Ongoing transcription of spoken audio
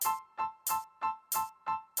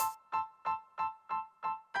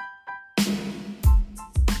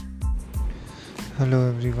Hello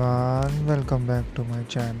everyone, welcome back to my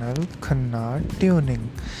channel Khanna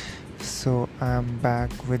Tuning. So I am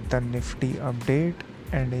back with the Nifty update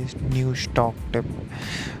and a new stock tip.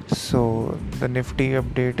 So the Nifty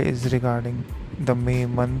update is regarding the May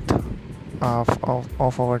month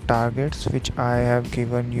of our targets, which I have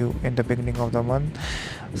given you in the beginning of the month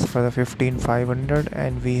for the 15500,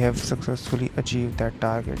 and we have successfully achieved that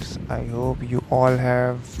targets. I hope you all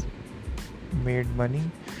have made money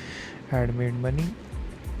had made money.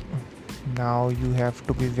 Now you have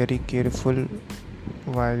to be very careful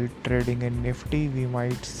while trading in Nifty. We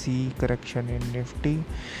might see correction in Nifty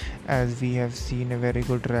as we have seen a very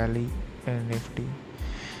good rally in Nifty.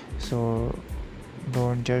 So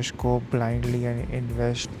don't just go blindly and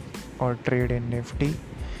invest or trade in Nifty.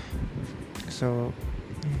 So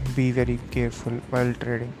be very careful while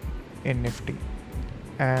trading in Nifty.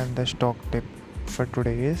 And the stock tip for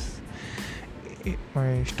today is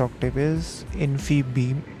my stock tip is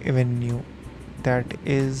Infibeam Avenue. That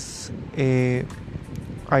is a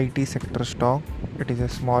IT sector stock. It is a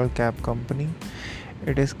small cap company.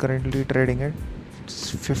 It is currently trading at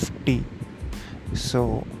 50.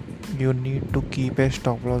 So you need to keep a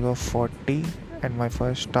stop loss of 40, and my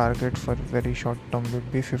first target for very short term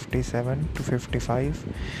would be 57 to 55,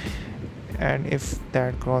 and if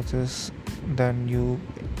that crosses, then you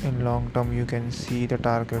in long term you can see the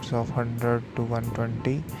targets of 100 to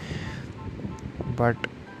 120. But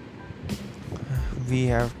we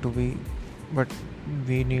have to be but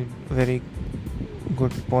we need very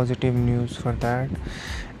good positive news for that,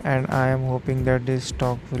 and I am hoping that this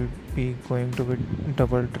stock will be going to be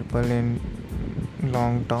double triple in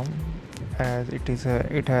long term, as it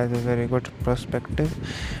has a very good perspective.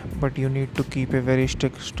 But you need to keep a very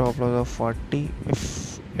strict stop loss of 40.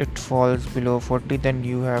 If it falls below 40, then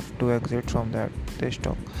you have to exit from this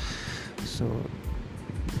stock. So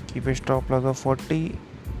keep a stop loss of 40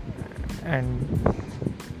 and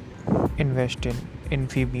invest in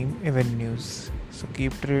Infibeam Avenues. So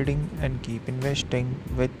keep trading and keep investing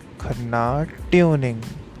with Khanna Tuning.